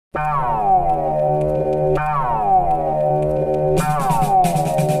Albanians,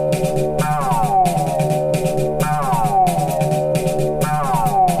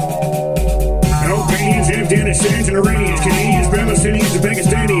 Afghanistans, and Iranians, Canadians, Palestinians, and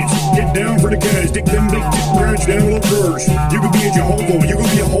Pakistanians. Get down for the guys, stick them big tip branch down little drawers. You could be a Jehovah, you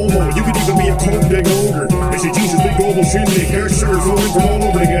could be a homo, you could even be a cold dig ogre. It's a Jesus big global Shindig, our servers flowing from all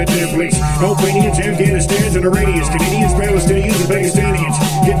over the goddamn place. Albanians, Afghanistans, and Iranians, Canadians, Palestinians, and Pakistanians.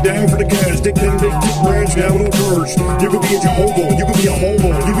 Get down for the guys, stick them big tip branch down little drawers. You could be a Jehovah, you could be a homo,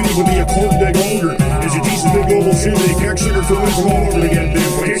 you could even be a cold dig ogre. It's a Jesus big global Shindig, our servers flowing from all over the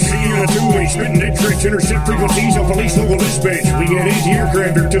goddamn place. See you in a two-way, spitting dead tricks, intercept frequencies on police local dispatch. We got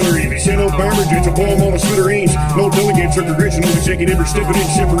anti-aircraft artillery, they send out bomber jets and blow them all to smithereens. No delegates or congressional executive or stepping in,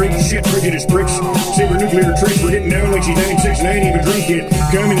 separating shit, prejudice bricks. Saber nuclear tricks, we're getting down like she's 96 and I ain't even drunk yet.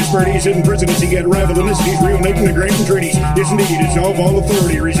 Communist Party is sitting presidency, got rival ethnicities, reuniting the grand treaties. Yes indeed, dissolve all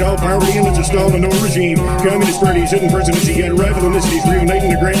authority, resolve poverty and let's install a new regime. Communist Party is sitting presidency, got rival ethnicities,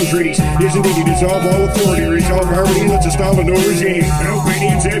 reuniting the grand treaties. Yes indeed, dissolve all authority, resolve poverty and let's install a new regime.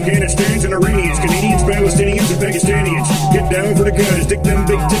 Albanians, Afghanistans, and Iranians, Canadians, Palestinians, and Pakistanians. Get down for the guys, stick them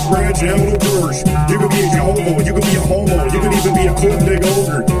big tip brads down little drawers. You could be a Jehovah, you could be a homo, you could even be a cold dig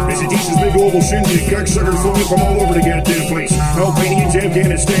ogre. It's a Jesus big global Shindig, cocksuckers flowing from all over the goddamn place. Albanians,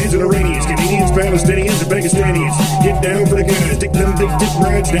 Afghanistans, and Iranians, Canadians, Palestinians, and Pakistanians. Get down for the guys, stick them big tip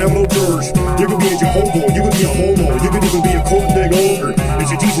brads down little drawers. You could be a Jehovah, you could be a homo, you could even be a cold dig ogre.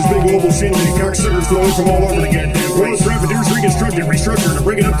 It's a Jesus big global Shindig, cocksuckers flowing from all over the goddamn place. Profiteers reconstructed, restructured, to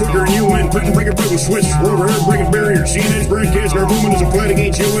bring it up quicker and UN, Britain, break it with Swiss, world air, breaking barriers, CNN's broadcast, our movement is a fight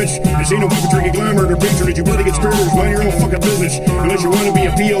against US. This ain't no infantry, conglomerate, or patronage, you bloody conspirators, mind your own fucking business. Unless you want to be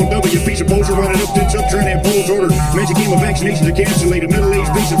a POW, piece of poser, running up, tits up, trying to impose order. Magic game of vaccinations are cancelated,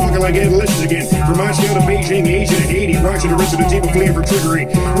 middle-aged piece of fucking like adolescents again. From Moscow to Beijing, Asia to Haiti, rocks and the rest of the table fleeing for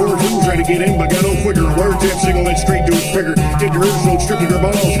triggering. Poor who trying to get in, but got no quicker. A wiretap signal that straight to his trigger. Take your earth, stripping her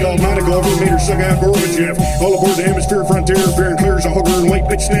balls, called Monaco, over made her suck out Gorbachev. All aboard the hemisphere frontier, fair and clear as a hooker and white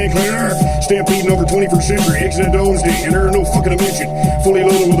bitch stand clear. Stampeding over 21st century, exit Dome's Day, and there are no fucking dimension. Fully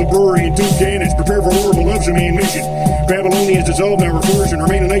loaded with a brewery and 2 cannons, prepare for horrible love's a main mission. Babylonian is dissolved now, refers and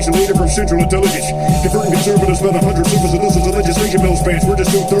remaining isolated from central intelligence. Converting conservatives by the hundreds, surface of dozens of legislation bills passed. We're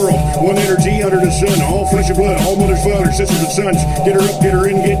just too thorough. One energy under the sun, all flesh and blood, all mothers, fathers, sisters, and sons. Get her up, get her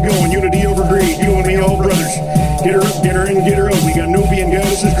in, get going. Unity over greed, you and me, all brothers. Get her up, get her in, get her up. We got Nubian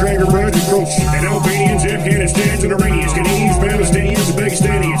goddesses, Krager, brothers, and Croats. And Albanians, Afghanistans, and Iranians, Canadians, Palestinians, and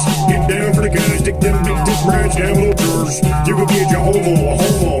Pakistanians. Get down for the guys, stick them big tip brads down little drawers. You could be a Jehovah, a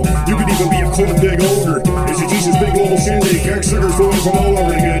homo. You could even be a cold dig ogre. It's a Jesus big global Shindig, cocksuckers flowing from all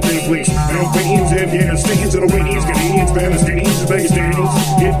over the goddamn place. Albanians, Afghanistans, and Iranians, Canadians, Palestinians, and Pakistanians.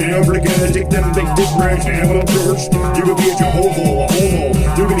 Get down for the guys, stick them big tip brads down little drawers. You could be a Jehovah, a homo.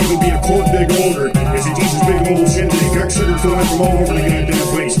 You could even be a cold dig ogre. It's a Jesus big global Shindig, cocksuckers flowing from all over the goddamn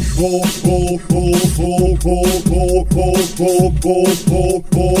place. Pull.